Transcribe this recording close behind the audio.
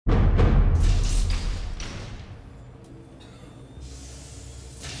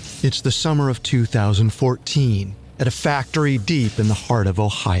It's the summer of 2014 at a factory deep in the heart of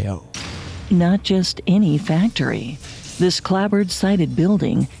Ohio. Not just any factory. This clapboard-sided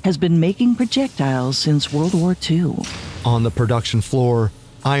building has been making projectiles since World War II. On the production floor,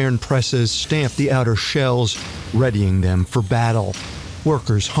 iron presses stamp the outer shells, readying them for battle.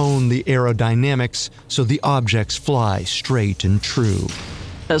 Workers hone the aerodynamics so the objects fly straight and true.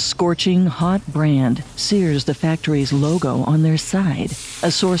 A scorching hot brand sears the factory's logo on their side,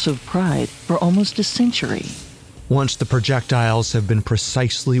 a source of pride for almost a century. Once the projectiles have been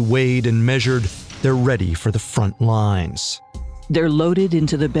precisely weighed and measured, they're ready for the front lines. They're loaded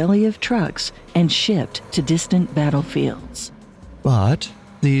into the belly of trucks and shipped to distant battlefields. But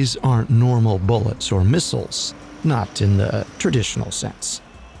these aren't normal bullets or missiles, not in the traditional sense.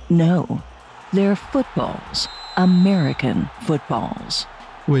 No, they're footballs, American footballs.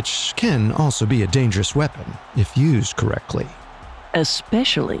 Which can also be a dangerous weapon if used correctly.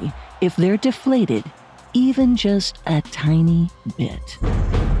 Especially if they're deflated, even just a tiny bit.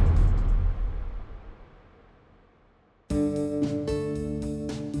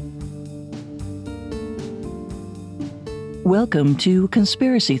 Welcome to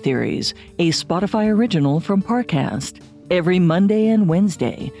Conspiracy Theories, a Spotify original from Parcast. Every Monday and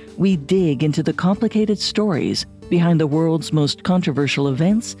Wednesday, we dig into the complicated stories behind the world's most controversial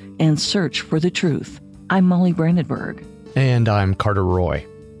events and search for the truth. I'm Molly Brandenburg. And I'm Carter Roy.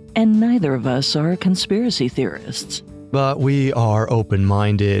 And neither of us are conspiracy theorists. But we are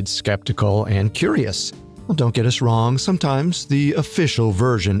open-minded, skeptical, and curious. Well, don't get us wrong, sometimes the official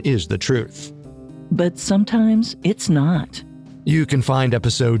version is the truth. But sometimes it's not. You can find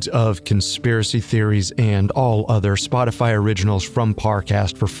episodes of Conspiracy Theories and all other Spotify originals from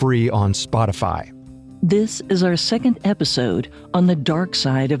Parcast for free on Spotify. This is our second episode on the dark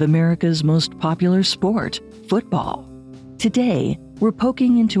side of America's most popular sport, football. Today, we're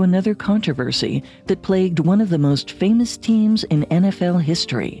poking into another controversy that plagued one of the most famous teams in NFL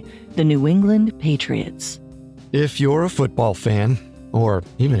history, the New England Patriots. If you're a football fan, or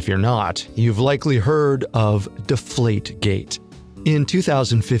even if you're not, you've likely heard of Deflategate. In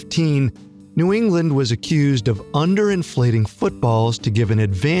 2015, New England was accused of underinflating footballs to give an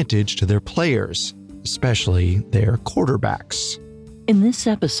advantage to their players, especially their quarterbacks. In this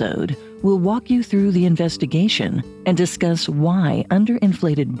episode, we'll walk you through the investigation and discuss why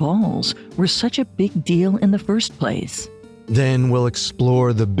underinflated balls were such a big deal in the first place. Then we'll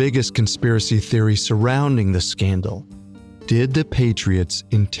explore the biggest conspiracy theory surrounding the scandal. Did the Patriots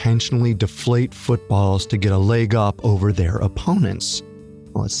intentionally deflate footballs to get a leg up over their opponents?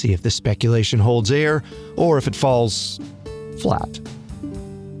 Well, let's see if this speculation holds air or if it falls flat.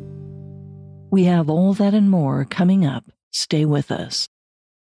 We have all that and more coming up. Stay with us.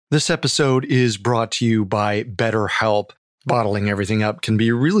 This episode is brought to you by BetterHelp. Bottling everything up can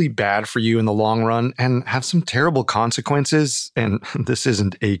be really bad for you in the long run and have some terrible consequences, and this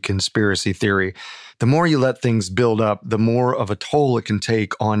isn't a conspiracy theory. The more you let things build up, the more of a toll it can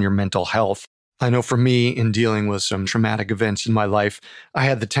take on your mental health. I know for me, in dealing with some traumatic events in my life, I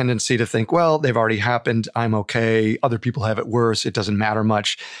had the tendency to think, well, they've already happened, I'm okay, other people have it worse, it doesn't matter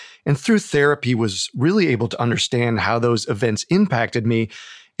much. And through therapy was really able to understand how those events impacted me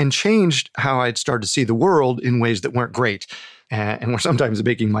and changed how I'd started to see the world in ways that weren't great and were sometimes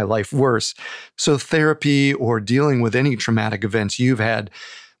making my life worse. So therapy or dealing with any traumatic events you've had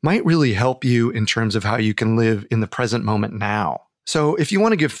might really help you in terms of how you can live in the present moment now. So if you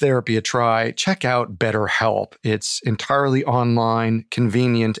want to give therapy a try, check out BetterHelp. It's entirely online,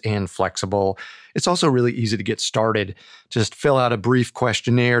 convenient, and flexible. It's also really easy to get started. Just fill out a brief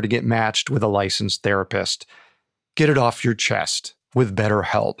questionnaire to get matched with a licensed therapist. Get it off your chest with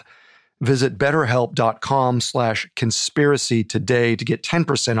BetterHelp. Visit betterhelp.com/conspiracy today to get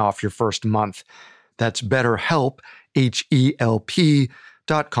 10% off your first month. That's BetterHelp,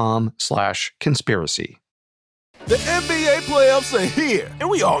 HELP.com/conspiracy. The NBA playoffs are here, and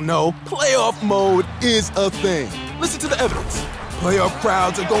we all know playoff mode is a thing. Listen to the evidence. Playoff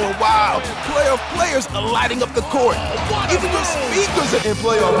crowds are going wild. Playoff players are lighting up the court. Even your speakers are in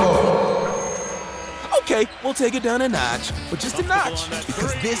playoff mode. Okay, we'll take it down a notch, but just a notch,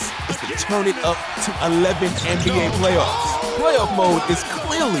 because this is the Turn It Up to 11 NBA playoffs. Playoff mode is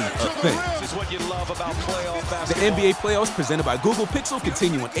clearly a thing. The NBA playoffs presented by Google Pixel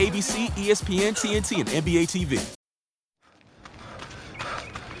continue on ABC, ESPN, TNT, and NBA TV.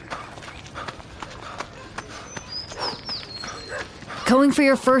 Going for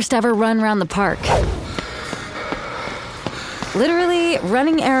your first ever run around the park. Literally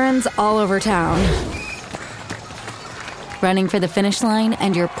running errands all over town. Running for the finish line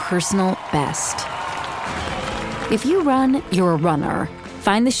and your personal best. If you run, you're a runner.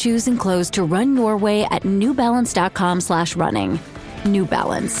 Find the shoes and clothes to run your way at newbalance.com/running. New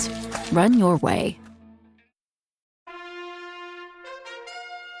Balance. Run your way.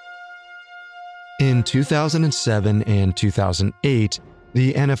 In 2007 and 2008,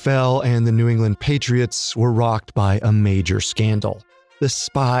 the NFL and the New England Patriots were rocked by a major scandal, the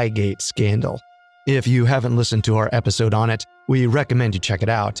Spygate scandal. If you haven't listened to our episode on it, we recommend you check it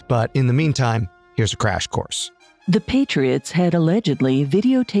out, but in the meantime, here's a crash course. The Patriots had allegedly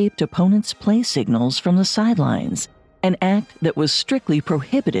videotaped opponents' play signals from the sidelines, an act that was strictly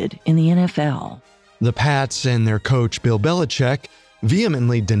prohibited in the NFL. The Pats and their coach Bill Belichick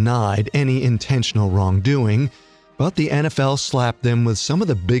vehemently denied any intentional wrongdoing, but the NFL slapped them with some of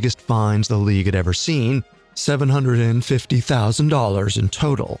the biggest fines the league had ever seen, $750,000 in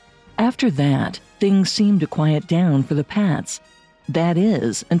total. After that, things seemed to quiet down for the Pats. That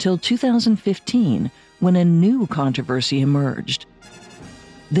is, until 2015, when a new controversy emerged.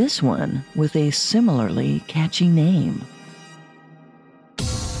 This one with a similarly catchy name.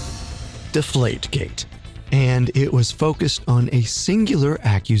 Deflategate. And it was focused on a singular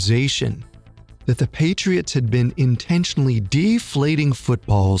accusation that the Patriots had been intentionally deflating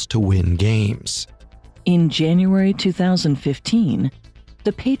footballs to win games. In January 2015,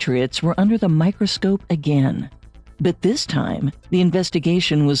 the Patriots were under the microscope again. But this time, the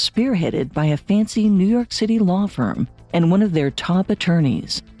investigation was spearheaded by a fancy New York City law firm and one of their top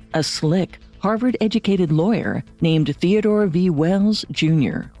attorneys, a slick, Harvard-educated lawyer named Theodore V. Wells,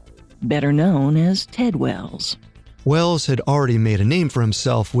 Jr., better known as Ted Wells. Wells had already made a name for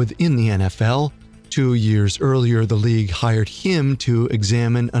himself within the NFL. 2 years earlier, the league hired him to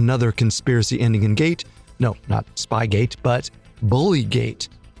examine another conspiracy ending in Gate. No, not Spygate, but Bullygate,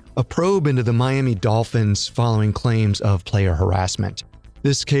 a probe into the Miami Dolphins following claims of player harassment.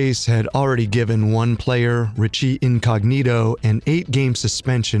 This case had already given one player, Richie Incognito, an 8-game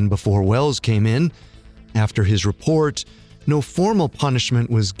suspension before Wells came in. After his report, no formal punishment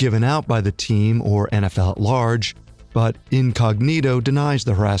was given out by the team or NFL at large, but Incognito denies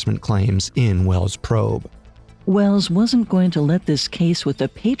the harassment claims in Wells' probe. Wells wasn't going to let this case with the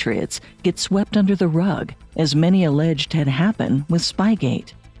Patriots get swept under the rug, as many alleged had happened with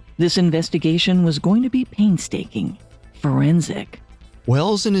Spygate. This investigation was going to be painstaking, forensic.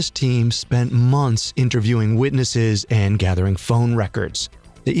 Wells and his team spent months interviewing witnesses and gathering phone records.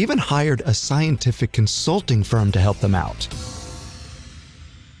 They even hired a scientific consulting firm to help them out.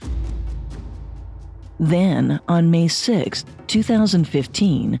 Then, on May 6,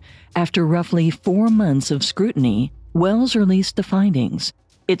 2015, after roughly 4 months of scrutiny, Wells released the findings.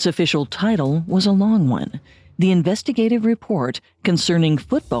 Its official title was a long one: The Investigative Report Concerning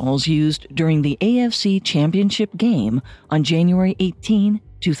Footballs Used During the AFC Championship Game on January 18,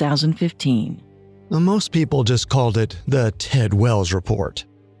 2015. Most people just called it the Ted Wells Report.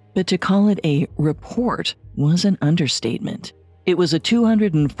 But to call it a report was an understatement. It was a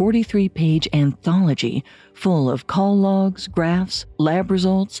 243-page anthology full of call logs, graphs, lab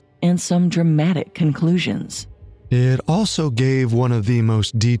results, and some dramatic conclusions. It also gave one of the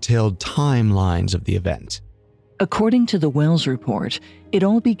most detailed timelines of the event. According to the Wells Report, it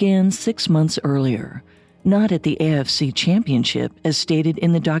all began 6 months earlier, not at the AFC Championship as stated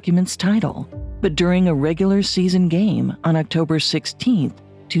in the document's title, but during a regular season game on October 16,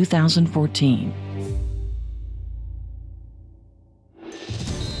 2014.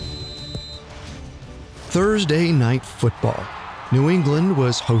 Thursday Night Football. New England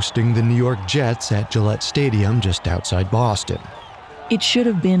was hosting the New York Jets at Gillette Stadium just outside Boston. It should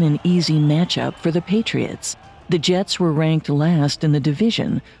have been an easy matchup for the Patriots. The Jets were ranked last in the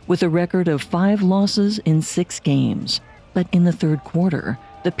division with a record of 5 losses in 6 games. But in the third quarter,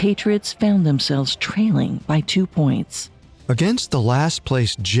 the Patriots found themselves trailing by 2 points. Against the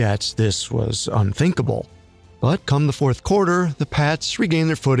last-place Jets, this was unthinkable. But come the fourth quarter, the Pats regained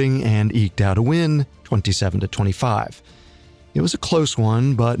their footing and eked out a win, 27-25. It was a close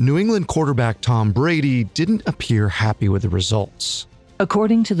one, but New England quarterback Tom Brady didn't appear happy with the results.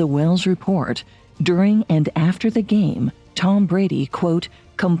 According to the Wells Report, during and after the game, Tom Brady, quote,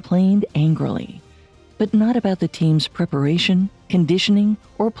 complained angrily. But not about the team's preparation, conditioning,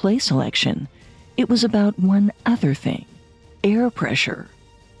 or play selection. It was about one other thing: air pressure.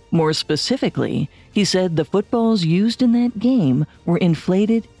 More specifically, he said the footballs used in that game were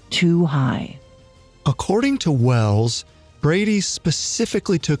inflated too high. According to Wells, Brady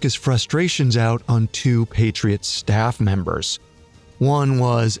specifically took his frustrations out on 2 Patriots staff members. One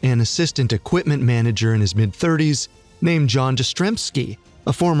was an assistant equipment manager in his mid-30s named John Jastrzemski,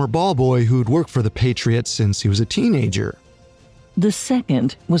 a former ball boy who'd worked for the Patriots since he was a teenager. The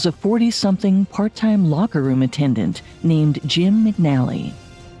second was a 40-something part-time locker room attendant named Jim McNally.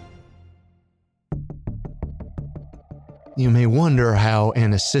 You may wonder how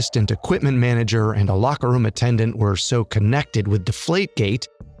an assistant equipment manager and a locker room attendant were so connected with Deflategate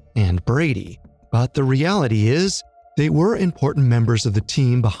and Brady, but the reality is they were important members of the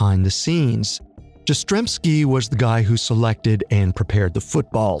team behind the scenes. Jastrzemski was the guy who selected and prepared the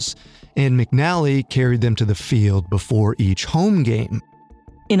footballs, and McNally carried them to the field before each home game.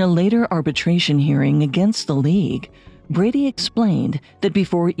 In a later arbitration hearing against the league, Brady explained that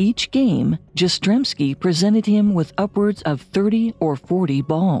before each game, Jastrzemski presented him with upwards of 30 or 40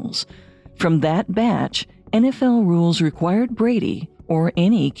 balls. From that batch, NFL rules required Brady, or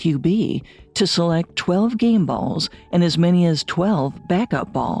any QB, to select 12 game balls and as many as 12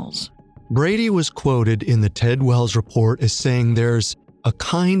 backup balls. Brady was quoted in the Ted Wells report as saying there's a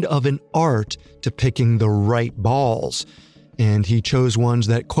kind of an art to picking the right balls, and he chose ones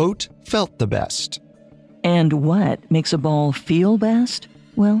that, quote, felt the best. And what makes a ball feel best?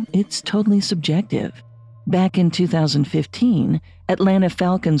 Well, it's totally subjective. Back in 2015, Atlanta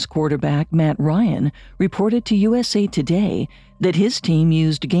Falcons quarterback Matt Ryan reported to USA Today that his team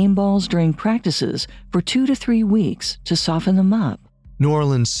used game balls during practices for 2 to 3 weeks to soften them up. New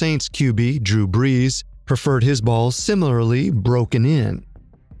Orleans Saints QB Drew Brees preferred his balls similarly broken in.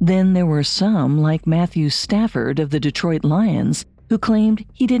 Then there were some, like Matthew Stafford of the Detroit Lions, who claimed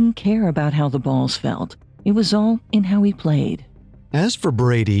he didn't care about how the balls felt. It was all in how he played. As for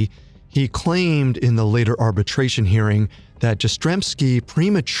Brady, he claimed in the later arbitration hearing that Jastrzemski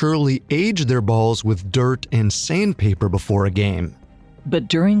prematurely aged their balls with dirt and sandpaper before a game. But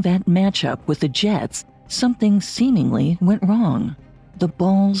during that matchup with the Jets, something seemingly went wrong. The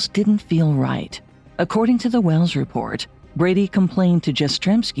balls didn't feel right. According to the Wells report, Brady complained to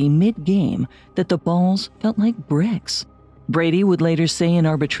Jastrzemski mid-game that the balls felt like bricks. Brady would later say in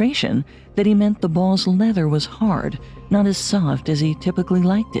arbitration that he meant the ball's leather was hard, not as soft as he typically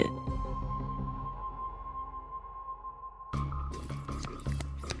liked it.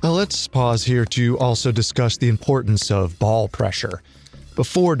 Now let's pause here to also discuss the importance of ball pressure.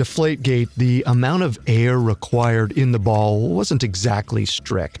 Before Deflategate, the amount of air required in the ball wasn't exactly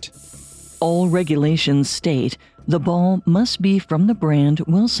strict. All regulations state the ball must be from the brand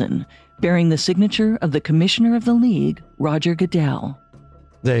Wilson, bearing the signature of the commissioner of the league, Roger Goodell.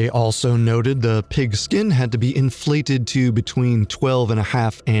 They also noted the pig skin had to be inflated to between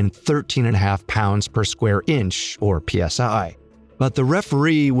 12.5 and 13.5 pounds per square inch, or PSI. But the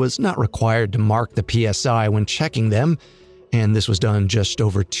referee was not required to mark the PSI when checking them, and this was done just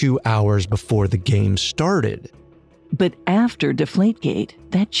over 2 hours before the game started. But after Deflategate,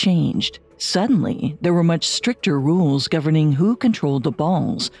 that changed. Suddenly, there were much stricter rules governing who controlled the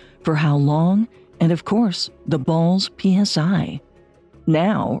balls, for how long, and of course, the ball's PSI.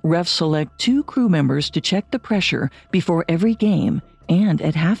 Now, refs select 2 crew members to check the pressure before every game and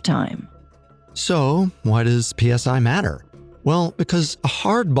at halftime. So, why does PSI matter? Well, because a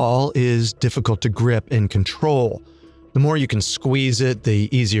hard ball is difficult to grip and control. The more you can squeeze it, the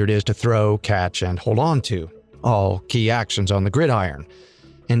easier it is to throw, catch, and hold on to. All key actions on the gridiron.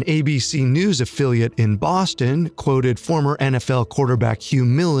 An ABC News affiliate in Boston quoted former NFL quarterback Hugh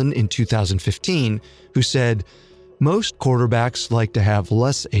Millen in 2015, who said, "Most quarterbacks like to have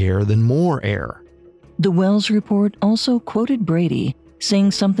less air than more air." The Wells report also quoted Brady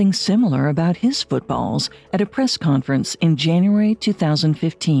saying something similar about his footballs at a press conference in January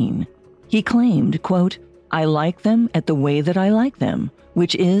 2015. He claimed, quote, "I like them at the way that I like them,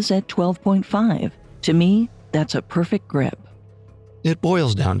 which is at 12.5. To me, that's a perfect grip." It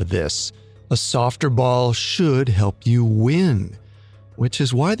boils down to this: a softer ball should help you win, which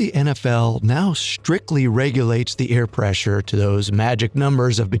is why the NFL now strictly regulates the air pressure to those magic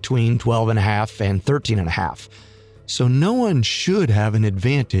numbers of between 12.5 and 13.5. So no one should have an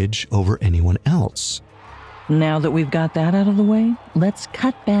advantage over anyone else. Now that we've got that out of the way, let's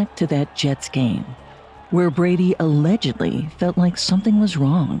cut back to that Jets game, where Brady allegedly felt like something was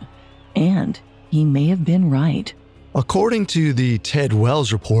wrong, and he may have been right. According to the Ted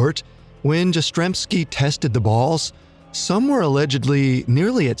Wells report, when Jastrzemski tested the balls, some were allegedly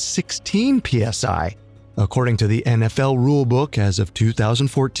nearly at 16 PSI. According to the NFL rulebook as of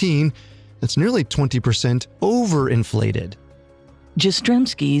 2014, that's nearly 20% overinflated.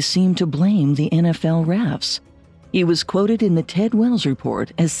 Jastrzemski seemed to blame the NFL refs. He was quoted in the Ted Wells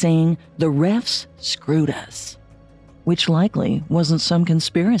report as saying, "The refs screwed us," which likely wasn't some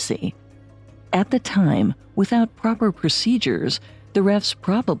conspiracy. At the time, without proper procedures, the refs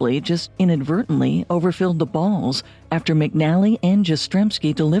probably just inadvertently overfilled the balls after McNally and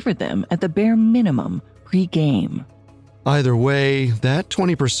Jastrzemski delivered them at the bare minimum pre-game. Either way, that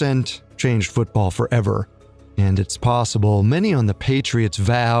 20% changed football forever, and it's possible many on the Patriots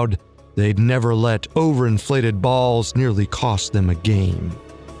vowed they'd never let overinflated balls nearly cost them a game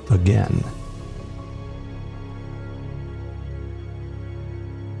again.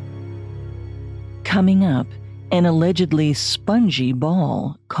 Coming up, an allegedly spongy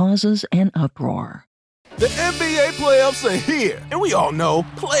ball causes an uproar. The NBA playoffs are here, and we all know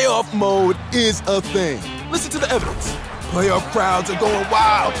playoff mode is a thing. Listen to the evidence. Playoff crowds are going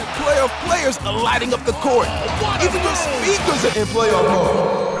wild. Playoff players are lighting up the court. Even your speakers are in playoff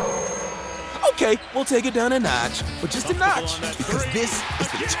mode. Okay, we'll take it down a notch, but just a notch, because this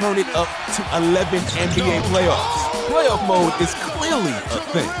is the turn it up to 11 NBA playoffs. Playoff mode is clearly a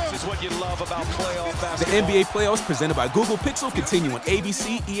thing. The NBA playoffs presented by Google Pixel continue on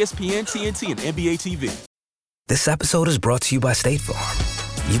ABC, ESPN, TNT, and NBA TV. This episode is brought to you by State Farm.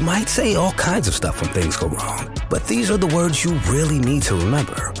 You might say all kinds of stuff when things go wrong, but these are the words you really need to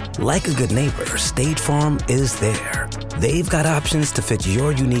remember. Like a good neighbor, State Farm is there. They've got options to fit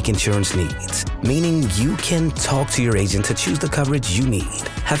your unique insurance needs, meaning you can talk to your agent to choose the coverage you need,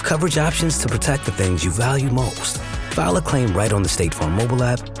 have coverage options to protect the things you value most, file a claim right on the State Farm mobile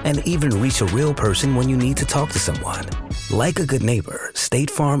app, and even reach a real person when you need to talk to someone. Like a good neighbor, State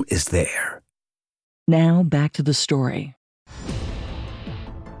Farm is there. Now back to the story.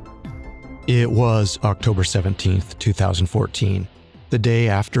 It was October 17th, 2014, the day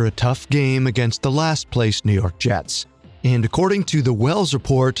after a tough game against the last-place New York Jets. And according to the Wells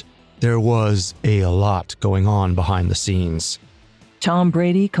report, there was a lot going on behind the scenes. Tom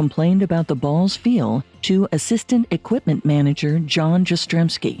Brady complained about the ball's feel to assistant equipment manager John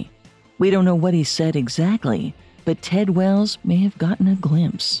Jastrzemski. We don't know what he said exactly, but Ted Wells may have gotten a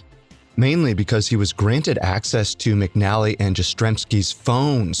glimpse. Mainly because he was granted access to McNally and Jastrzemski's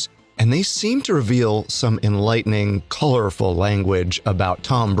phones, and they seemed to reveal some enlightening, colorful language about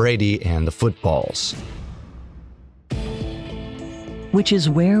Tom Brady and the footballs. Which is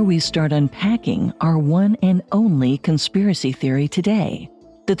where we start unpacking our one and only conspiracy theory today,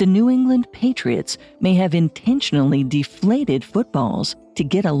 that the New England Patriots may have intentionally deflated footballs to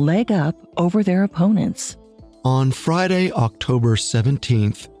get a leg up over their opponents. On Friday, October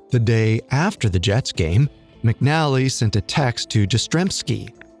 17th, the day after the Jets game, McNally sent a text to Jastrzemski.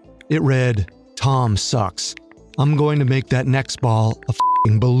 It read, "Tom sucks. I'm going to make that next ball a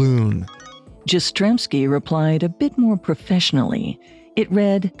f***ing balloon." Jastrzemski replied a bit more professionally. It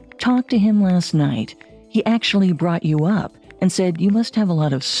read, "Talked to him last night. He actually brought you up and said you must have a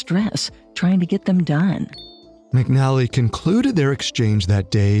lot of stress trying to get them done." McNally concluded their exchange that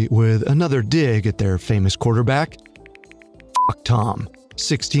day with another dig at their famous quarterback. "Fuck Tom.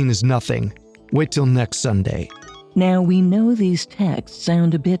 16 is nothing. Wait till next Sunday." Now, we know these texts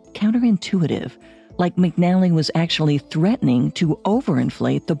sound a bit counterintuitive, like McNally was actually threatening to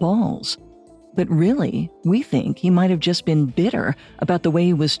overinflate the balls. But really, we think he might have just been bitter about the way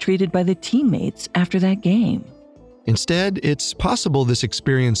he was treated by the teammates after that game. Instead, it's possible this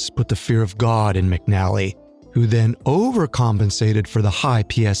experience put the fear of God in McNally, who then overcompensated for the high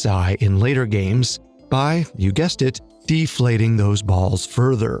PSI in later games by, you guessed it, deflating those balls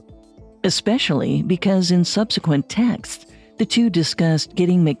further. Especially because in subsequent texts, the two discussed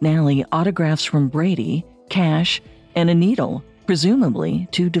getting McNally autographs from Brady, cash, and a needle, presumably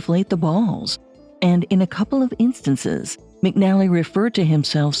to deflate the balls. And in a couple of instances, McNally referred to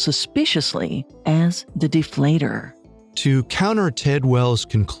himself suspiciously as the deflator. To counter Ted Wells'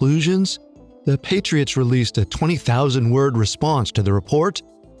 conclusions, the Patriots released a 20,000-word response to the report.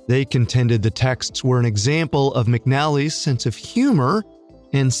 They contended the texts were an example of McNally's sense of humor,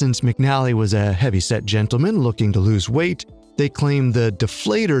 and since McNally was a heavy-set gentleman looking to lose weight, they claimed the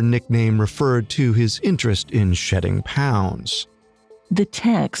deflator nickname referred to his interest in shedding pounds. The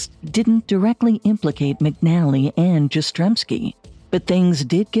text didn't directly implicate McNally and Jastrzemski, but things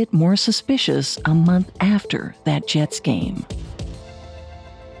did get more suspicious a month after that Jets game.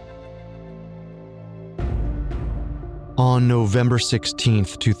 On November 16,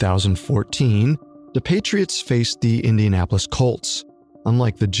 2014, the Patriots faced the Indianapolis Colts.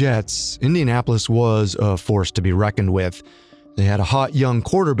 Unlike the Jets, Indianapolis was a force to be reckoned with. They had a hot young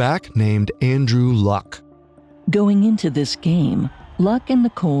quarterback named Andrew Luck. Going into this game, Luck and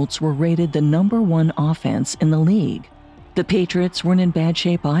the Colts were rated the #1 offense in the league. The Patriots weren't in bad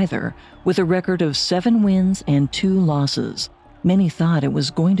shape either, with a record of 7 wins and 2 losses. Many thought it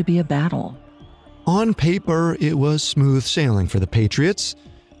was going to be a battle. On paper, it was smooth sailing for the Patriots.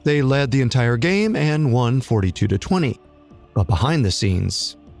 They led the entire game and won 42-20. But behind the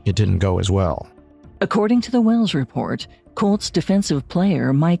scenes, it didn't go as well. According to the Wells report, Colts defensive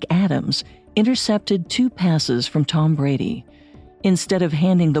player Mike Adams intercepted 2 passes from Tom Brady. Instead of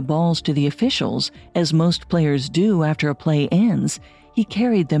handing the balls to the officials, as most players do after a play ends, he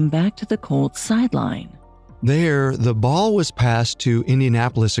carried them back to the Colts sideline. There, the ball was passed to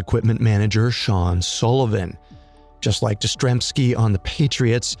Indianapolis equipment manager Sean Sullivan. Just like Jastrzemski on the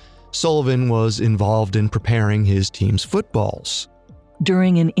Patriots, Sullivan was involved in preparing his team's footballs.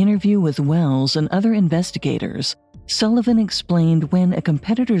 During an interview with Wells and other investigators, Sullivan explained when a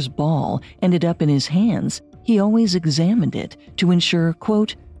competitor's ball ended up in his hands, he always examined it to ensure,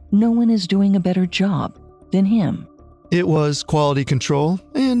 quote, no one is doing a better job than him. It was quality control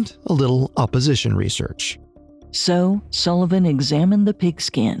and a little opposition research. So Sullivan examined the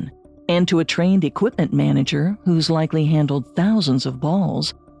pigskin, and to a trained equipment manager who's likely handled thousands of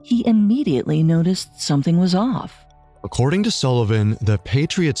balls, he immediately noticed something was off. According to Sullivan, the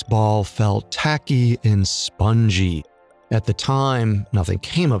Patriots' ball felt tacky and spongy. At the time, nothing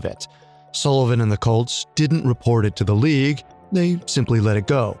came of it. Sullivan and the Colts didn't report it to the league, they simply let it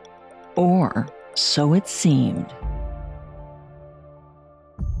go. Or so it seemed.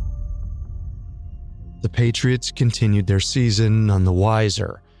 The Patriots continued their season none the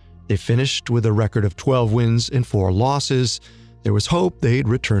wiser. They finished with a record of 12 wins and 4 losses. There was hope they'd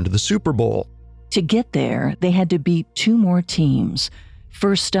return to the Super Bowl. To get there, they had to beat 2 more teams.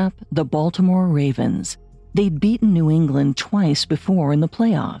 First up, the Baltimore Ravens. They'd beaten New England twice before in the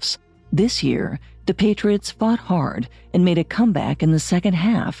playoffs. This year, the Patriots fought hard and made a comeback in the second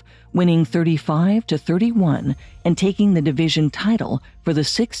half, winning 35-31 and taking the division title for the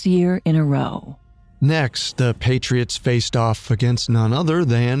 6th year in a row. Next, the Patriots faced off against none other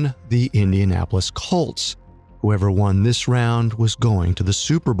than the Indianapolis Colts. Whoever won this round was going to the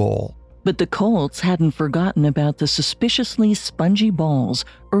Super Bowl. But the Colts hadn't forgotten about the suspiciously spongy balls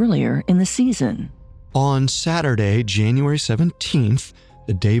earlier in the season. On Saturday, January 17th,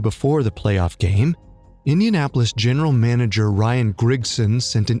 the day before the playoff game, Indianapolis general manager Ryan Grigson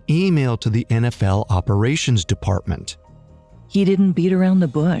sent an email to the NFL operations department. He didn't beat around the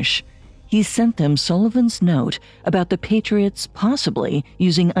bush. He sent them Sullivan's note about the Patriots possibly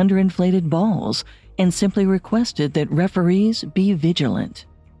using underinflated balls and simply requested that referees be vigilant.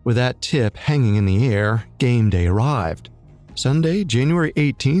 With that tip hanging in the air, game day arrived. Sunday, January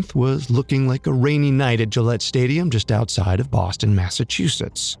 18th, was looking like a rainy night at Gillette Stadium just outside of Boston,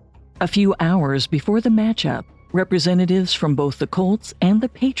 Massachusetts. A few hours before the matchup, representatives from both the Colts and the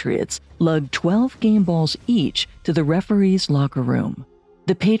Patriots lugged 12 game balls each to the referee's locker room.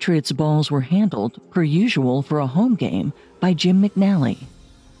 The Patriots' balls were handled, per usual for a home game, by Jim McNally.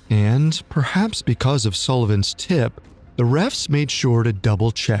 And perhaps because of Sullivan's tip, the refs made sure to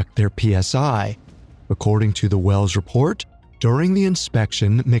double-check their PSI. According to the Wells report, during the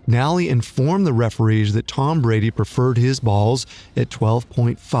inspection, McNally informed the referees that Tom Brady preferred his balls at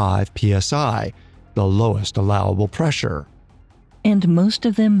 12.5 psi, the lowest allowable pressure. And most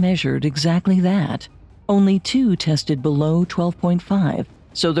of them measured exactly that. Only 2 tested below 12.5,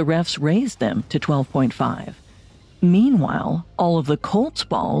 so the refs raised them to 12.5. Meanwhile, all of the Colts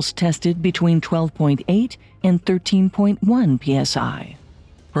balls tested between 12.8 and 13.1 psi.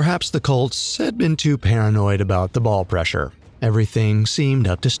 Perhaps the Colts had been too paranoid about the ball pressure. Everything seemed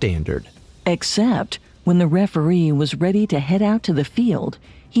up to standard. Except when the referee was ready to head out to the field,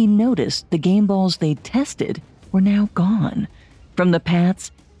 he noticed the game balls they'd tested were now gone, from the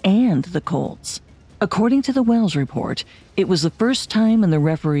Pats and the Colts. According to the Wells report, it was the first time in the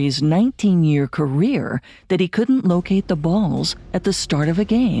referee's 19-year career that he couldn't locate the balls at the start of a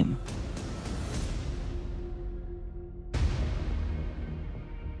game.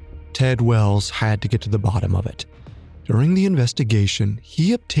 Ted Wells had to get to the bottom of it. During the investigation,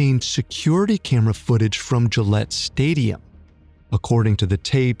 he obtained security camera footage from Gillette Stadium. According to the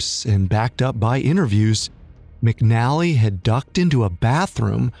tapes and backed up by interviews, McNally had ducked into a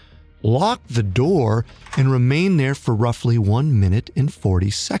bathroom, locked the door, and remained there for roughly 1 minute and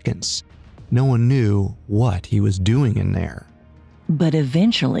 40 seconds. No one knew what he was doing in there. But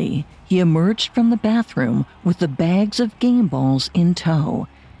eventually, he emerged from the bathroom with the bags of game balls in tow.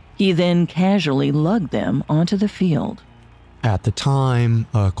 He then casually lugged them onto the field. At the time,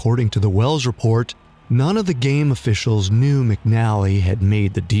 according to the Wells report, none of the game officials knew McNally had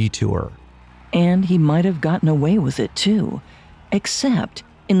made the detour. And he might have gotten away with it too, except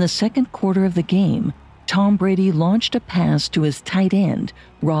in the second quarter of the game, Tom Brady launched a pass to his tight end,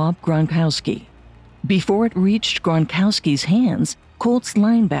 Rob Gronkowski. Before it reached Gronkowski's hands, Colts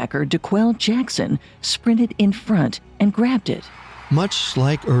linebacker DeQuell Jackson sprinted in front and grabbed it. Much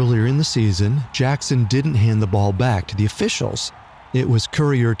like earlier in the season, Jackson didn't hand the ball back to the officials. It was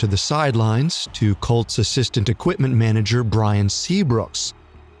couriered to the sidelines to Colts assistant equipment manager Brian Seabrooks.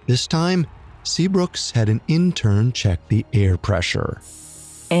 This time, Seabrooks had an intern check the air pressure.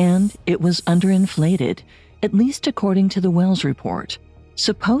 And it was underinflated, at least according to the Wells report.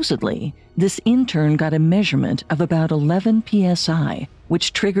 Supposedly, this intern got a measurement of about 11 psi,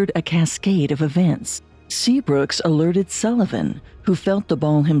 which triggered a cascade of events. Seabrooks alerted Sullivan, who felt the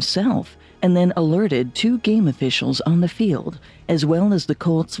ball himself, and then alerted 2 game officials on the field, as well as the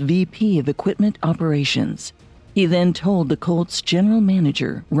Colts' VP of Equipment Operations. He then told the Colts' general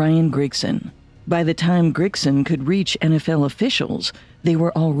manager, Ryan Grigson. By the time Grigson could reach NFL officials, they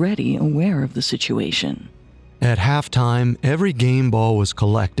were already aware of the situation. At halftime, every game ball was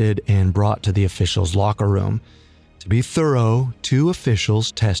collected and brought to the officials' locker room. To be thorough, 2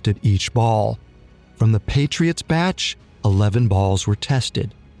 officials tested each ball. From the Patriots batch, 11 balls were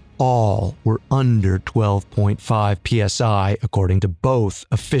tested. All were under 12.5 psi, according to both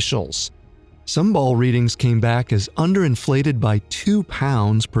officials. Some ball readings came back as underinflated by 2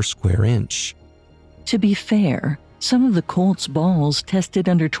 pounds per square inch. To be fair, some of the Colts' balls tested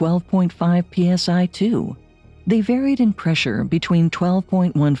under 12.5 psi too. They varied in pressure between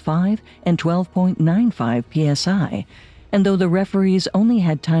 12.15 and 12.95 psi, and though the referees only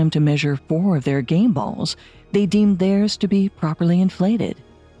had time to measure 4 of their game balls, they deemed theirs to be properly inflated.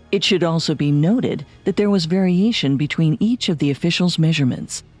 It should also be noted that there was variation between each of the officials'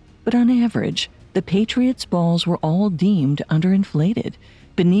 measurements, but on average, the Patriots' balls were all deemed underinflated,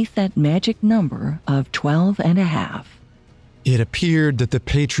 beneath that magic number of 12.5. It appeared that the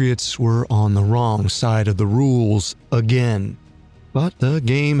Patriots were on the wrong side of the rules again. But the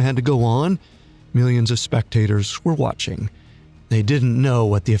game had to go on. Millions of spectators were watching. They didn't know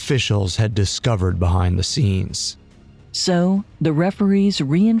what the officials had discovered behind the scenes. So, the referees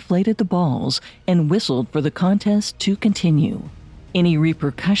reinflated the balls and whistled for the contest to continue. Any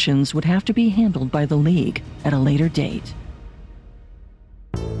repercussions would have to be handled by the league at a later date.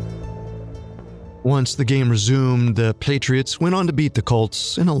 Once the game resumed, the Patriots went on to beat the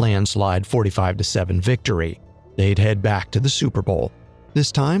Colts in a landslide 45-7 victory. They'd head back to the Super Bowl,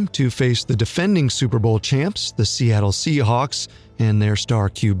 this time to face the defending Super Bowl champs, the Seattle Seahawks, and their star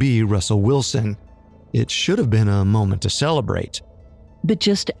QB, Russell Wilson. It should have been a moment to celebrate. But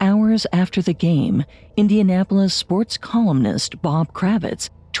just hours after the game, Indianapolis sports columnist Bob Kravitz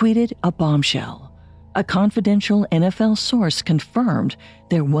tweeted a bombshell. A confidential NFL source confirmed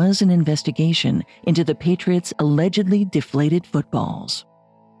there was an investigation into the Patriots' allegedly deflated footballs.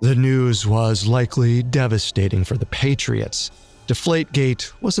 The news was likely devastating for the Patriots.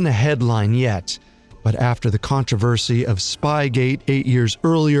 Deflategate wasn't a headline yet, but after the controversy of Spygate 8 years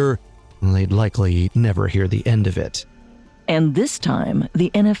earlier, they'd likely never hear the end of it. And this time,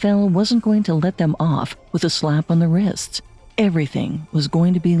 the NFL wasn't going to let them off with a slap on the wrists. Everything was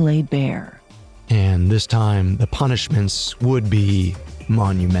going to be laid bare. And this time, the punishments would be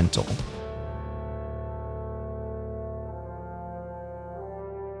monumental.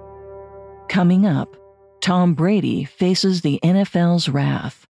 Coming up, Tom Brady faces the NFL's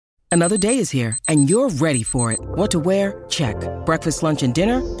wrath. Another day is here, and you're ready for it. What to wear? Check. Breakfast, lunch, and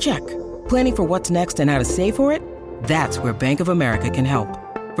dinner? Check. Planning for what's next and how to save for it? That's where Bank of America can help.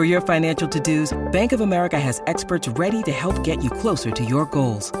 For your financial to-dos, Bank of America has experts ready to help get you closer to your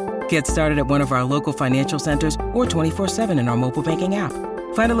goals. Get started at one of our local financial centers or 24/7 in our mobile banking app.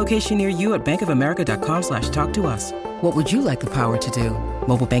 Find a location near you at bankofamerica.com/talktous. What would you like the power to do?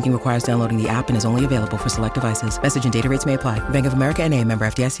 Mobile banking requires downloading the app and is only available for select devices. Message and data rates may apply. Bank of America NA, member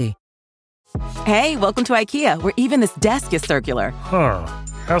FDIC. Hey, welcome to IKEA, where even this desk is circular. Huh.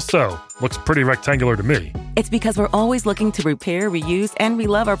 How so? Looks pretty rectangular to me. It's because we're always looking to repair, reuse, and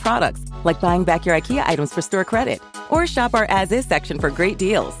relove our products, like buying back your IKEA items for store credit. Or shop our as-is section for great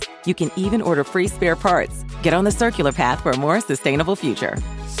deals. You can even order free spare parts. Get on the circular path for a more sustainable future.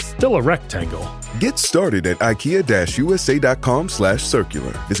 Still a rectangle. Get started at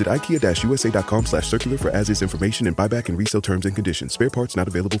IKEA-USA.com/circular. Visit IKEA-USA.com/circular for as-is information and buyback and resale terms and conditions. Spare parts not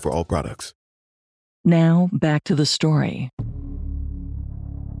available for all products. Now, back to the story.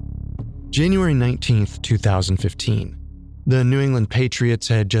 January 19th, 2015. The New England Patriots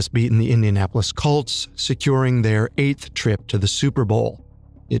had just beaten the Indianapolis Colts, securing their 8th trip to the Super Bowl.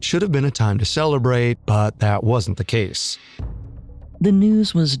 It should have been a time to celebrate, but that wasn't the case. The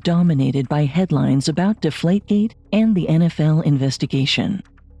news was dominated by headlines about Deflategate and the NFL investigation.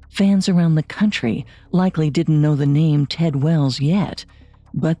 Fans around the country likely didn't know the name Ted Wells yet,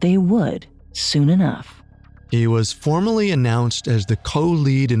 but they would soon enough. He was formally announced as the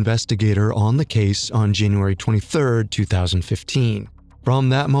co-lead investigator on the case on January 23, 2015. From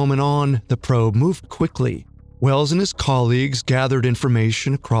that moment on, the probe moved quickly. Wells and his colleagues gathered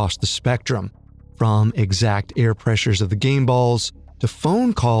information across the spectrum, from exact air pressures of the game balls to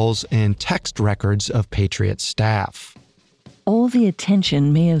phone calls and text records of Patriots staff. All the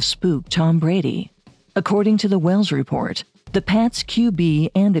attention may have spooked Tom Brady. According to the Wells report, the Pats QB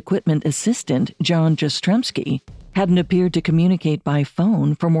and equipment assistant, John Jastrzemski, hadn't appeared to communicate by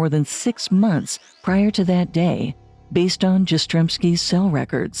phone for more than 6 months prior to that day, based on Jastrzemski's cell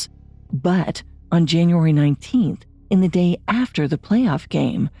records. But on January 19th, in the day after the playoff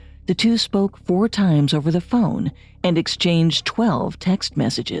game, the two spoke 4 times over the phone and exchanged 12 text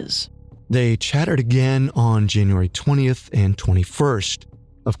messages. They chatted again on January 20th and 21st.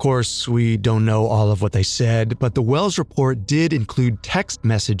 Of course, we don't know all of what they said, but the Wells report did include text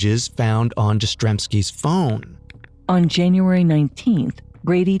messages found on Jastrzemski's phone. On January 19th,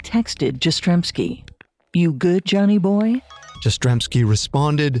 Brady texted Jastrzemski, "You good, Johnny boy?" Jastrzemski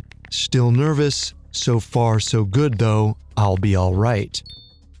responded, "Still nervous. So far, so good, though. I'll be all right."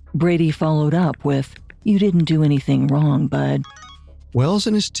 Brady followed up with, "You didn't do anything wrong, bud." Wells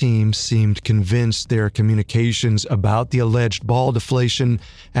and his team seemed convinced their communications about the alleged ball deflation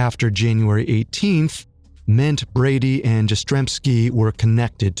after January 18th meant Brady and Jastrzemski were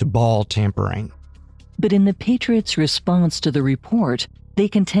connected to ball tampering. But in the Patriots' response to the report, they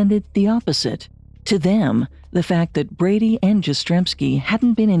contended the opposite. To them, the fact that Brady and Jastrzemski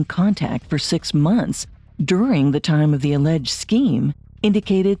hadn't been in contact for 6 months during the time of the alleged scheme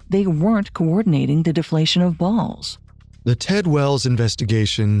indicated they weren't coordinating the deflation of balls. The Ted Wells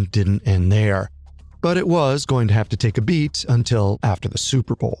investigation didn't end there, but it was going to have to take a beat until after the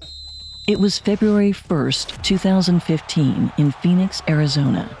Super Bowl. It was February 1st, 2015 in Phoenix,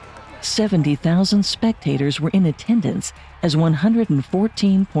 Arizona. 70,000 spectators were in attendance as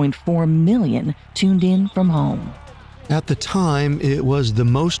 114.4 million tuned in from home. At the time, it was the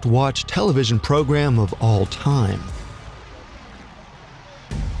most watched television program of all time.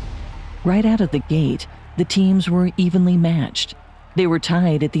 Right out of the gate, the teams were evenly matched. They were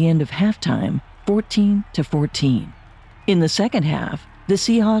tied at the end of halftime, 14-14. In the second half, the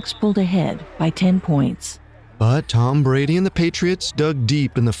Seahawks pulled ahead by 10 points. But Tom Brady and the Patriots dug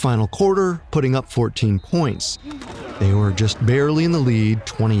deep in the final quarter, putting up 14 points. They were just barely in the lead,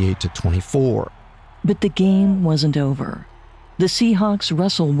 28-24. But the game wasn't over. The Seahawks'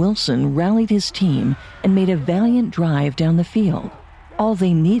 Russell Wilson rallied his team and made a valiant drive down the field. All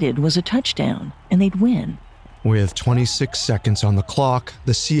they needed was a touchdown, and they'd win. With 26 seconds on the clock,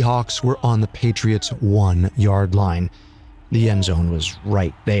 the Seahawks were on the Patriots' 1-yard line. The end zone was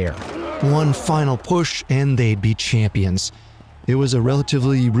right there. One final push, and they'd be champions. It was a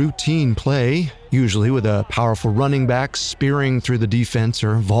relatively routine play, usually with a powerful running back spearing through the defense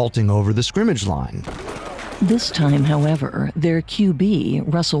or vaulting over the scrimmage line. This time, however, their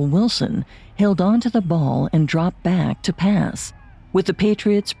QB, Russell Wilson, held onto the ball and dropped back to pass. With the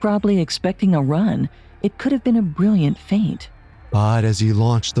Patriots probably expecting a run, it could have been a brilliant feint. But as he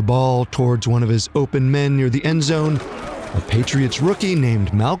launched the ball towards one of his open men near the end zone, a Patriots rookie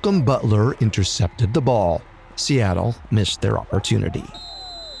named Malcolm Butler intercepted the ball. Seattle missed their opportunity.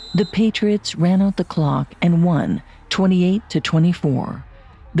 The Patriots ran out the clock and won 28-24.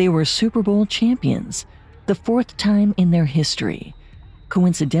 They were Super Bowl champions, the 4th time in their history.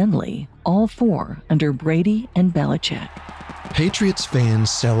 Coincidentally, all 4 under Brady and Belichick. Patriots fans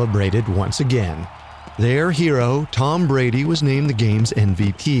celebrated once again. Their hero, Tom Brady, was named the game's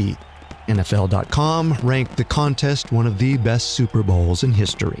MVP. NFL.com ranked the contest one of the best Super Bowls in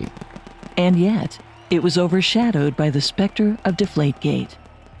history. And yet, it was overshadowed by the specter of Deflategate.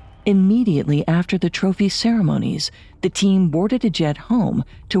 Immediately after the trophy ceremonies, the team boarded a jet home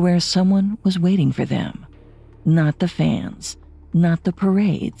to where someone was waiting for them. Not the fans, not the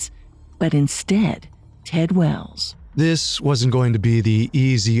parades, but instead, Ted Wells. This wasn't going to be the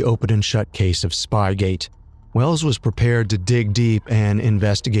easy open and shut case of Spygate. Wells was prepared to dig deep and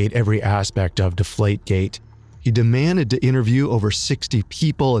investigate every aspect of Deflategate. He demanded to interview over 60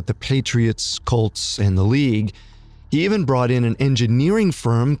 people at the Patriots, Colts, and the league. He even brought in an engineering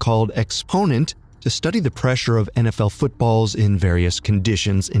firm called Exponent to study the pressure of NFL footballs in various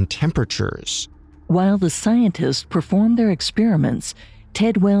conditions and temperatures. While the scientists performed their experiments,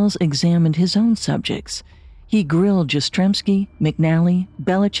 Ted Wells examined his own subjects. He grilled Jastrzemski, McNally,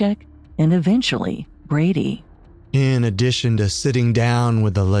 Belichick, and eventually Brady. In addition to sitting down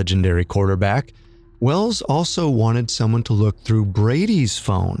with the legendary quarterback, Wells also wanted someone to look through Brady's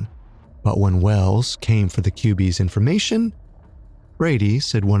phone. But when Wells came for the QB's information, Brady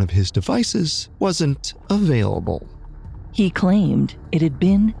said one of his devices wasn't available. He claimed it had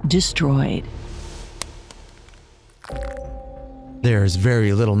been destroyed. There's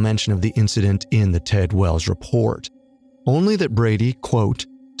very little mention of the incident in the Ted Wells report. Only that Brady, quote,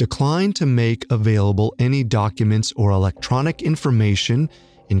 declined to make available any documents or electronic information,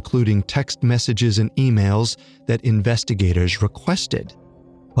 including text messages and emails, that investigators requested.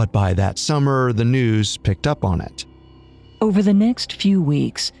 But by that summer, the news picked up on it. Over the next few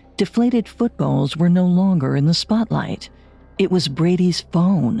weeks, deflated footballs were no longer in the spotlight. It was Brady's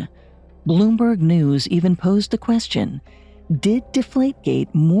phone. Bloomberg News even posed the question, did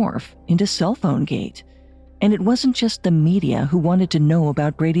Deflategate morph into cell phone gate? And it wasn't just the media who wanted to know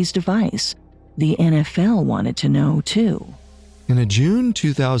about Brady's device. The NFL wanted to know, too. In a June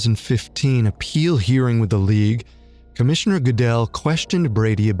 2015 appeal hearing with the league, Commissioner Goodell questioned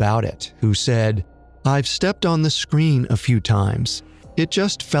Brady about it, who said, "I've stepped on the screen a few times. It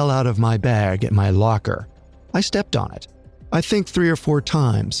just fell out of my bag at my locker. I stepped on it. I think 3 or 4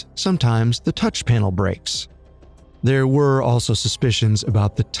 times. Sometimes the touch panel breaks." There were also suspicions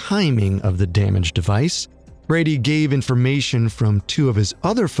about the timing of the damaged device. Brady gave information from 2 of his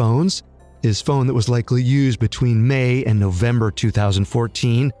other phones, his phone that was likely used between May and November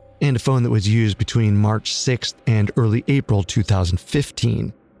 2014, and a phone that was used between March 6th and early April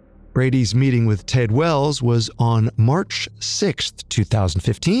 2015. Brady's meeting with Ted Wells was on March 6th,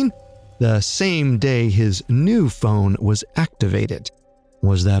 2015, the same day his new phone was activated.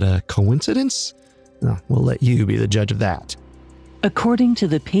 Was that a coincidence? We'll let you be the judge of that. According to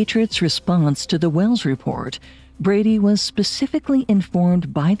the Patriots' response to the Wells report, Brady was specifically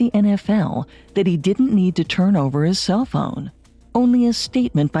informed by the NFL that he didn't need to turn over his cell phone. Only a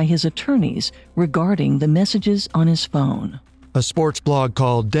statement by his attorneys regarding the messages on his phone. A sports blog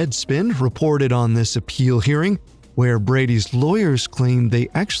called Deadspin reported on this appeal hearing, where Brady's lawyers claimed they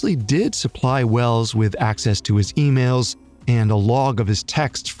actually did supply Wells with access to his emails and a log of his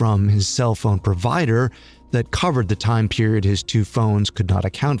texts from his cell phone provider that covered the time period his 2 phones could not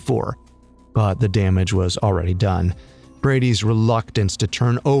account for. But the damage was already done. Brady's reluctance to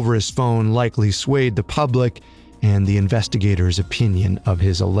turn over his phone likely swayed the public and the investigators' opinion of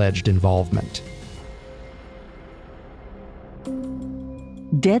his alleged involvement.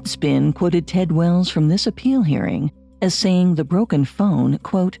 Deadspin quoted Ted Wells from this appeal hearing as saying the broken phone,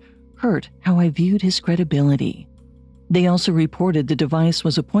 quote, hurt how I viewed his credibility. They also reported the device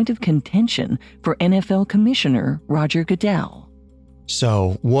was a point of contention for NFL Commissioner Roger Goodell.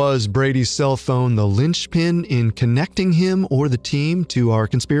 So, was Brady's cell phone the linchpin in connecting him or the team to our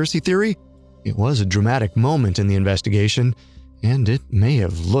conspiracy theory? It was a dramatic moment in the investigation, and it may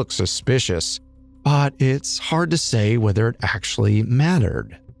have looked suspicious. But it's hard to say whether it actually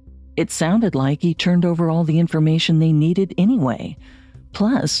mattered. It sounded like he turned over all the information they needed anyway.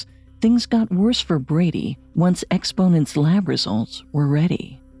 Plus, things got worse for Brady once Exponent's lab results were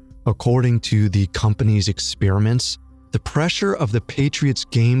ready. According to the company's experiments, the pressure of the Patriots'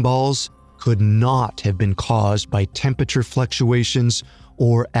 game balls could not have been caused by temperature fluctuations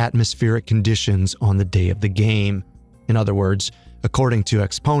or atmospheric conditions on the day of the game. In other words, according to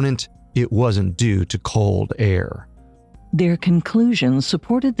Exponent, it wasn't due to cold air. Their conclusions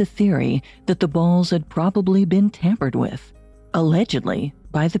supported the theory that the balls had probably been tampered with, allegedly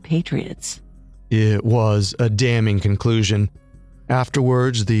by the Patriots. It was a damning conclusion.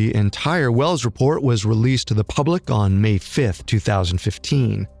 Afterwards, the entire Wells report was released to the public on May 5th,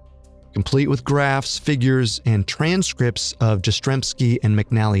 2015, complete with graphs, figures, and transcripts of Jastrzemski and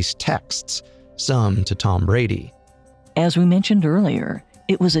McNally's texts, some to Tom Brady. As we mentioned earlier,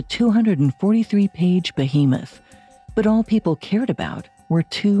 it was a 243-page behemoth, but all people cared about were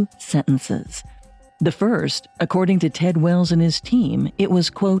 2 sentences. The first, according to Ted Wells and his team, it was,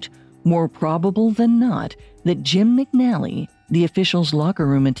 quote, more probable than not that Jim McNally, the official's locker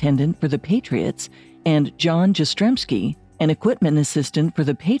room attendant for the Patriots, and John Jastrzemski, an equipment assistant for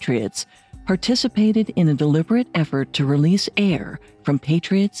the Patriots, participated in a deliberate effort to release air from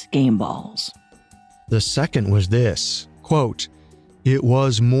Patriots game balls. The second was this, quote, it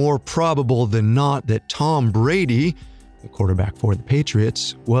was more probable than not that Tom Brady, the quarterback for the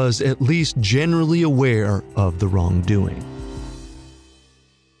Patriots, was at least generally aware of the wrongdoing.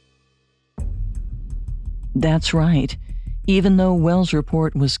 That's right. Even though Wells'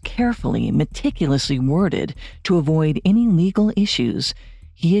 report was carefully, meticulously worded to avoid any legal issues,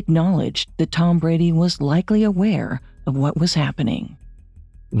 he acknowledged that Tom Brady was likely aware of what was happening.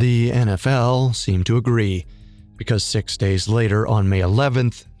 The NFL seemed to agree, because 6 days later, on May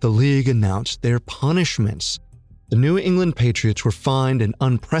 11th, the league announced their punishments. The New England Patriots were fined an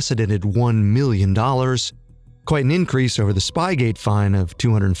unprecedented $1 million, quite an increase over the Spygate fine of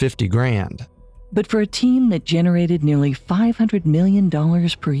 $250,000. But for a team that generated nearly $500 million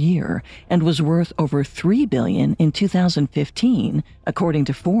per year and was worth over $3 billion in 2015, according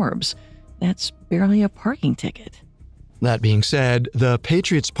to Forbes, that's barely a parking ticket. That being said, the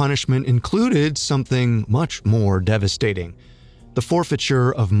Patriots' punishment included something much more devastating: the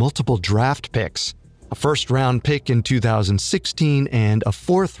forfeiture of multiple draft picks, a first-round pick in 2016 and a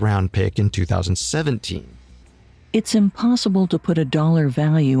fourth-round pick in 2017. It's impossible to put a dollar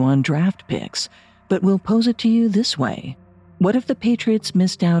value on draft picks, but we'll pose it to you this way. What if the Patriots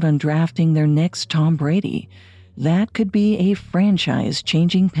missed out on drafting their next Tom Brady? That could be a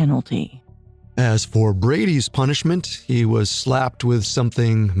franchise-changing penalty. As for Brady's punishment, he was slapped with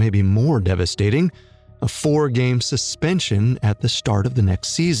something maybe more devastating: a 4-game suspension at the start of the next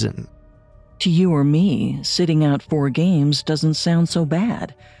season. To you or me, sitting out 4 games doesn't sound so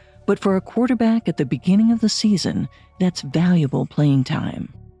bad, but for a quarterback at the beginning of the season, that's valuable playing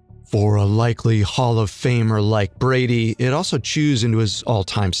time. For a likely Hall of Famer like Brady, it also chews into his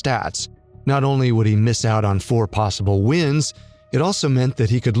all-time stats. Not only would he miss out on 4 possible wins, it also meant that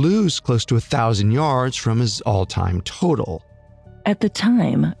he could lose close to 1,000 yards from his all-time total. At the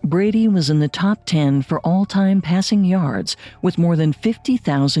time, Brady was in the top 10 for all-time passing yards with more than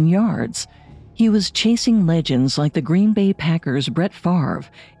 50,000 yards. He was chasing legends like the Green Bay Packers' Brett Favre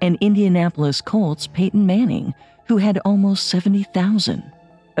and Indianapolis Colts' Peyton Manning, who had almost 70,000.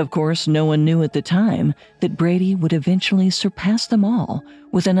 Of course, no one knew at the time that Brady would eventually surpass them all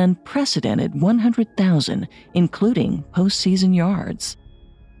with an unprecedented 100,000, including postseason yards.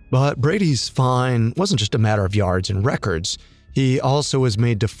 But Brady's fine wasn't just a matter of yards and records. He also was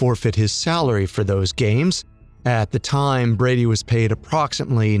made to forfeit his salary for those games. At the time, Brady was paid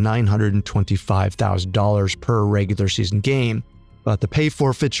approximately $925,000 per regular season game, but the pay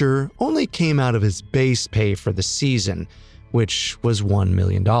forfeiture only came out of his base pay for the season, which was $1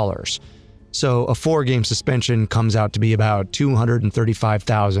 million. So a 4-game suspension comes out to be about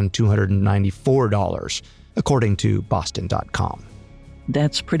 $235,294, according to Boston.com.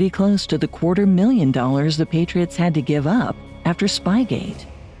 That's pretty close to the $250,000 the Patriots had to give up after Spygate.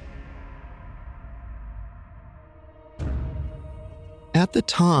 At the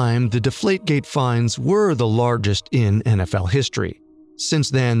time, the Deflategate fines were the largest in NFL history.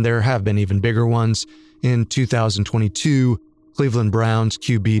 Since then, there have been even bigger ones. In 2022, Cleveland Browns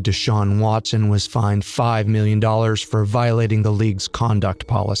QB Deshaun Watson was fined $5 million for violating the league's conduct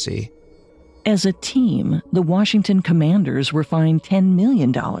policy. As a team, the Washington Commanders were fined $10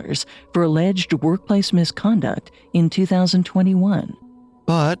 million for alleged workplace misconduct in 2021.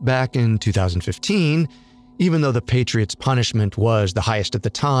 But back in 2015, even though the Patriots' punishment was the highest at the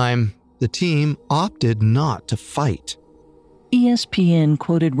time, the team opted not to fight. ESPN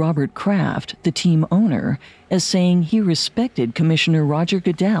quoted Robert Kraft, the team owner, as saying he respected Commissioner Roger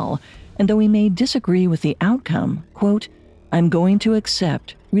Goodell, and though he may disagree with the outcome, quote, "I'm going to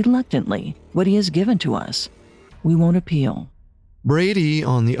accept, reluctantly, what he has given to us. We won't appeal." Brady,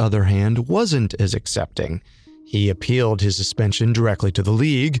 on the other hand, wasn't as accepting. He appealed his suspension directly to the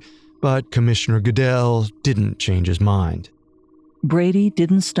league, but Commissioner Goodell didn't change his mind. Brady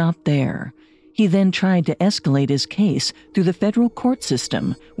didn't stop there. He then tried to escalate his case through the federal court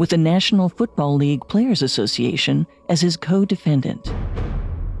system with the National Football League Players Association as his co-defendant.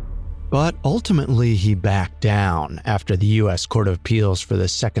 But ultimately, he backed down after the U.S. Court of Appeals for the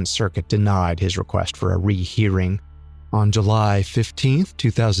Second Circuit denied his request for a rehearing. On July 15,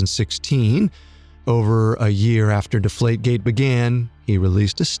 2016, over a year after Deflategate began, he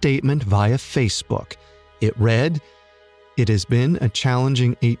released a statement via Facebook. It read, "It has been a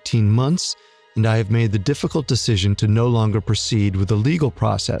challenging 18 months, and I have made the difficult decision to no longer proceed with the legal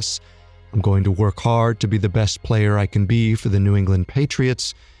process. I'm going to work hard to be the best player I can be for the New England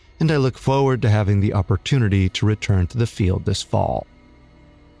Patriots, and I look forward to having the opportunity to return to the field this fall."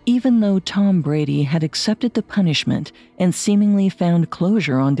 Even though Tom Brady had accepted the punishment and seemingly found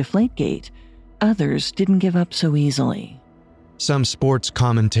closure on Deflategate, others didn't give up so easily. Some sports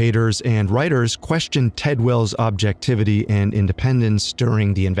commentators and writers questioned Tidwell's objectivity and independence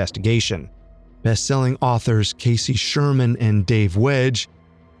during the investigation. Best-selling authors Casey Sherman and Dave Wedge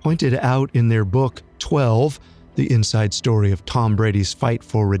pointed out in their book 12, The Inside Story of Tom Brady's Fight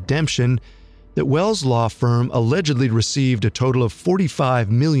for Redemption, that Wells' law firm allegedly received a total of $45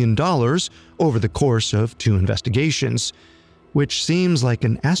 million over the course of 2 investigations, which seems like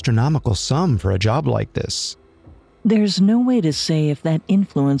an astronomical sum for a job like this. There's no way to say if that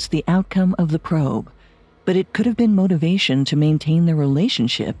influenced the outcome of the probe, but it could have been motivation to maintain their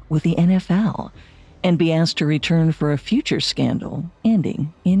relationship with the NFL and be asked to return for a future scandal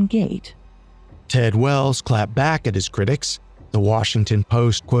ending in Gate. Ted Wells clapped back at his critics. The Washington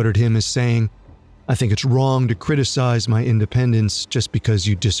Post quoted him as saying, "I think it's wrong to criticize my independence just because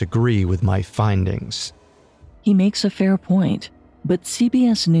you disagree with my findings." He makes a fair point. But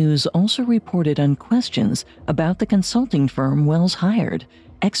CBS News also reported on questions about the consulting firm Wells hired,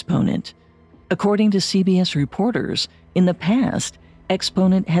 Exponent. According to CBS reporters, in the past,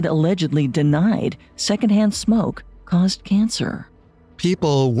 Exponent had allegedly denied secondhand smoke caused cancer.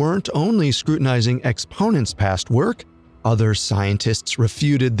 People weren't only scrutinizing Exponent's past work, other scientists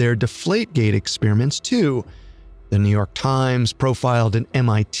refuted their Deflategate experiments too. The New York Times profiled an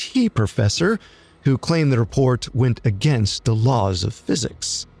MIT professor who claimed the report went against the laws of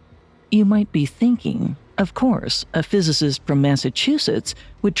physics. You might be thinking, of course, a physicist from Massachusetts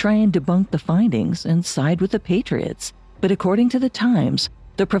would try and debunk the findings and side with the Patriots. But according to the Times,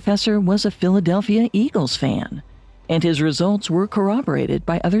 the professor was a Philadelphia Eagles fan, and his results were corroborated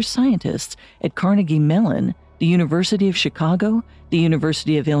by other scientists at Carnegie Mellon, the University of Chicago, the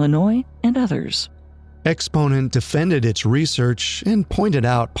University of Illinois, and others. Exponent defended its research and pointed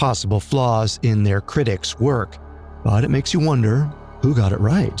out possible flaws in their critics' work. But it makes you wonder, who got it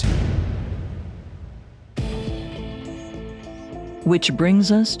right? Which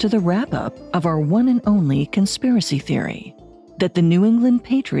brings us to the wrap-up of our one and only conspiracy theory, that the New England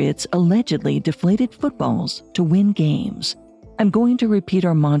Patriots allegedly deflated footballs to win games. I'm going to repeat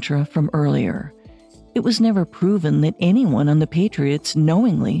our mantra from earlier. It was never proven that anyone on the Patriots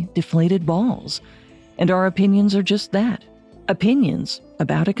knowingly deflated balls. And our opinions are just that, opinions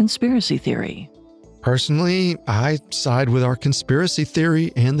about a conspiracy theory. Personally, I side with our conspiracy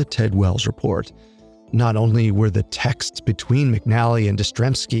theory and the Ted Wells report. Not only were the texts between McNally and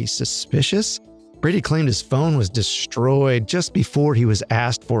Jastrzemski suspicious, Brady claimed his phone was destroyed just before he was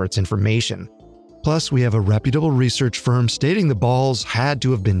asked for its information. Plus, we have a reputable research firm stating the balls had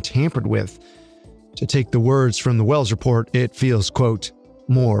to have been tampered with. To take the words from the Wells report, it feels, quote,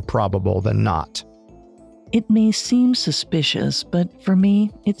 more probable than not. It may seem suspicious, but for me,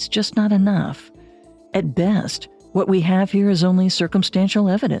 it's just not enough. At best, what we have here is only circumstantial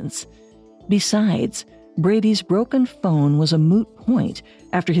evidence. Besides, Brady's broken phone was a moot point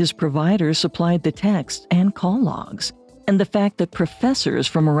after his provider supplied the text and call logs. And the fact that professors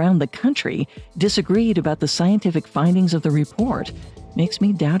from around the country disagreed about the scientific findings of the report makes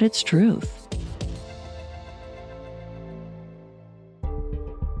me doubt its truth.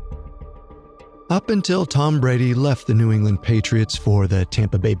 Up until Tom Brady left the New England Patriots for the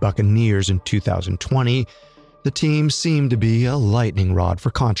Tampa Bay Buccaneers in 2020, the team seemed to be a lightning rod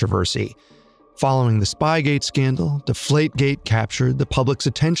for controversy. Following the Spygate scandal, Deflategate captured the public's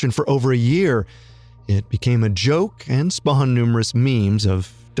attention for over a year. It became a joke and spawned numerous memes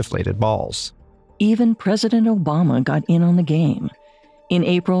of deflated balls. Even President Obama got in on the game. In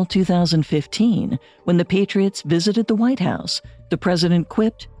April 2015, when the Patriots visited the White House, the president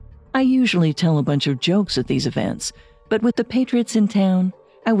quipped, "I usually tell a bunch of jokes at these events, but with the Patriots in town,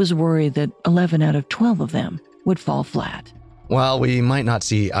 I was worried that 11 out of 12 of them would fall flat." While we might not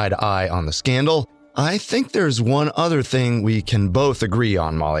see eye to eye on the scandal, I think there's one other thing we can both agree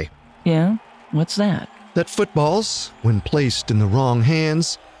on, Molly. Yeah? What's that? That footballs, when placed in the wrong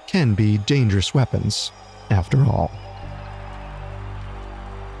hands, can be dangerous weapons, after all.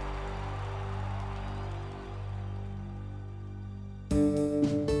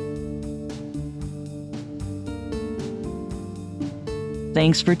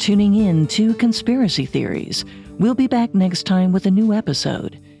 Thanks for tuning in to Conspiracy Theories. We'll be back next time with a new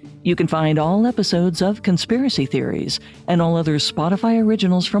episode. You can find all episodes of Conspiracy Theories and all other Spotify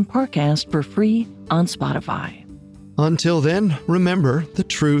originals from Parcast for free on Spotify. Until then, remember, the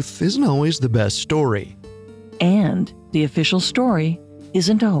truth isn't always the best story. And the official story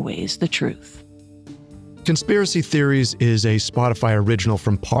isn't always the truth. Conspiracy Theories is a Spotify original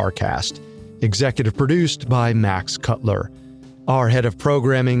from Parcast, executive produced by Max Cutler. Our head of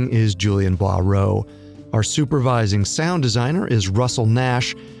programming is Julian Boireau. Our supervising sound designer is Russell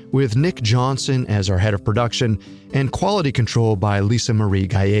Nash, with Nick Johnson as our head of production, and quality control by Lisa Marie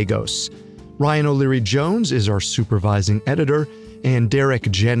Gallegos. Ryan O'Leary-Jones is our supervising editor, and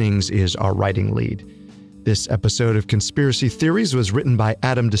Derek Jennings is our writing lead. This episode of Conspiracy Theories was written by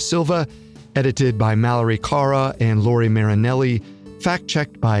Adam De Silva, edited by Mallory Cara and Lori Marinelli,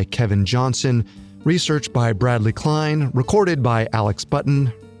 fact-checked by Kevin Johnson, researched by Bradley Klein, recorded by Alex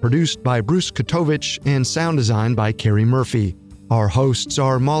Button, produced by Bruce Kotovich, and sound designed by Carrie Murphy. Our hosts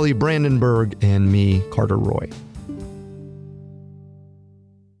are Molly Brandenburg and me, Carter Roy.